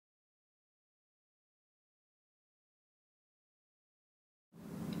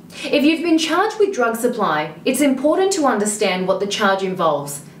If you've been charged with drug supply, it's important to understand what the charge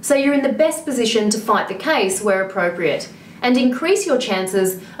involves, so you're in the best position to fight the case where appropriate and increase your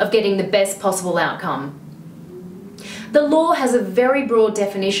chances of getting the best possible outcome. The law has a very broad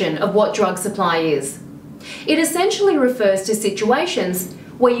definition of what drug supply is. It essentially refers to situations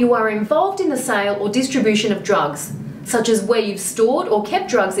where you are involved in the sale or distribution of drugs, such as where you've stored or kept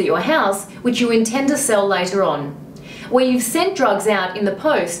drugs at your house which you intend to sell later on, where you've sent drugs out in the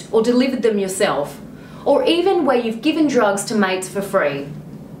post or delivered them yourself, or even where you've given drugs to mates for free.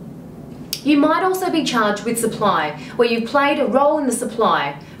 You might also be charged with supply, where you've played a role in the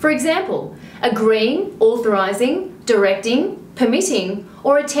supply, for example, agreeing, authorising, directing, permitting,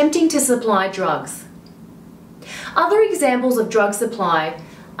 or attempting to supply drugs. Other examples of drug supply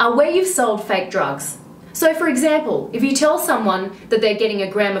are where you've sold fake drugs. So for example, if you tell someone that they're getting a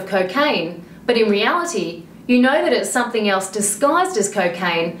gram of cocaine, but in reality, you know that it's something else disguised as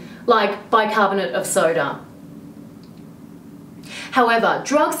cocaine, like bicarbonate of soda. However,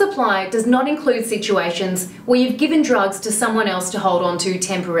 drug supply does not include situations where you've given drugs to someone else to hold on to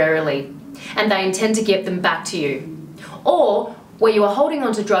temporarily, and they intend to give them back to you, or where you are holding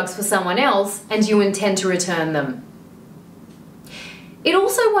on to drugs for someone else and you intend to return them. It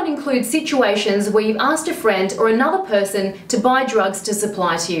also won't include situations where you've asked a friend or another person to buy drugs to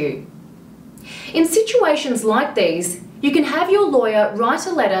supply to you. In situations like these, you can have your lawyer write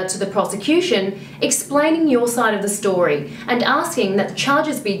a letter to the prosecution explaining your side of the story and asking that the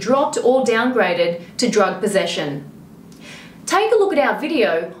charges be dropped or downgraded to drug possession. Take a look at our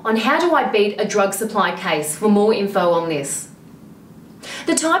video on how do I beat a drug supply case for more info on this.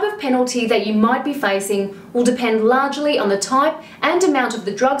 The type of penalty that you might be facing will depend largely on the type and amount of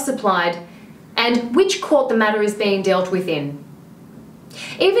the drug supplied and which court the matter is being dealt with in.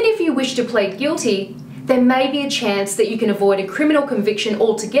 Even if you wish to plead guilty, there may be a chance that you can avoid a criminal conviction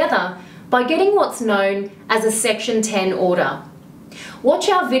altogether by getting what's known as a Section 10 order. Watch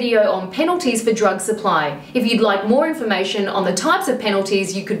our video on penalties for drug supply if you'd like more information on the types of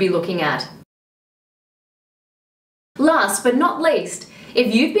penalties you could be looking at. Last but not least,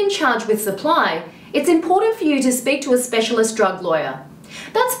 if you've been charged with supply, it's important for you to speak to a specialist drug lawyer.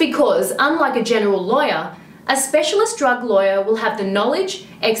 That's because, unlike a general lawyer, a specialist drug lawyer will have the knowledge,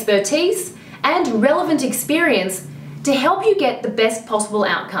 expertise, and relevant experience to help you get the best possible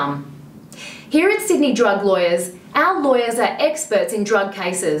outcome. Here at Sydney Drug Lawyers, our lawyers are experts in drug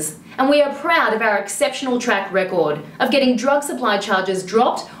cases, and we are proud of our exceptional track record of getting drug supply charges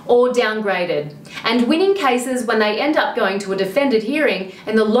dropped or downgraded, and winning cases when they end up going to a defended hearing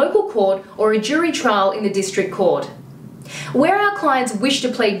in the local court or a jury trial in the district court. Where our clients wish to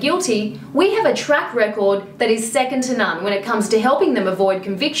plead guilty, we have a track record that is second to none when it comes to helping them avoid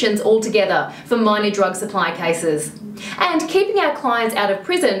convictions altogether for minor drug supply cases, and keeping our clients out of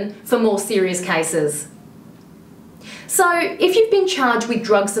prison for more serious cases. So, if you've been charged with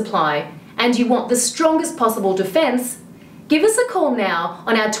drug supply and you want the strongest possible defence, give us a call now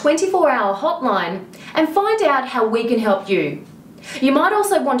on our 24-hour hotline and find out how we can help you. You might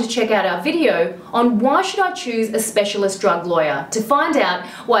also want to check out our video on why should I choose a specialist drug lawyer to find out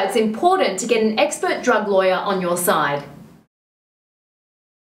why it's important to get an expert drug lawyer on your side.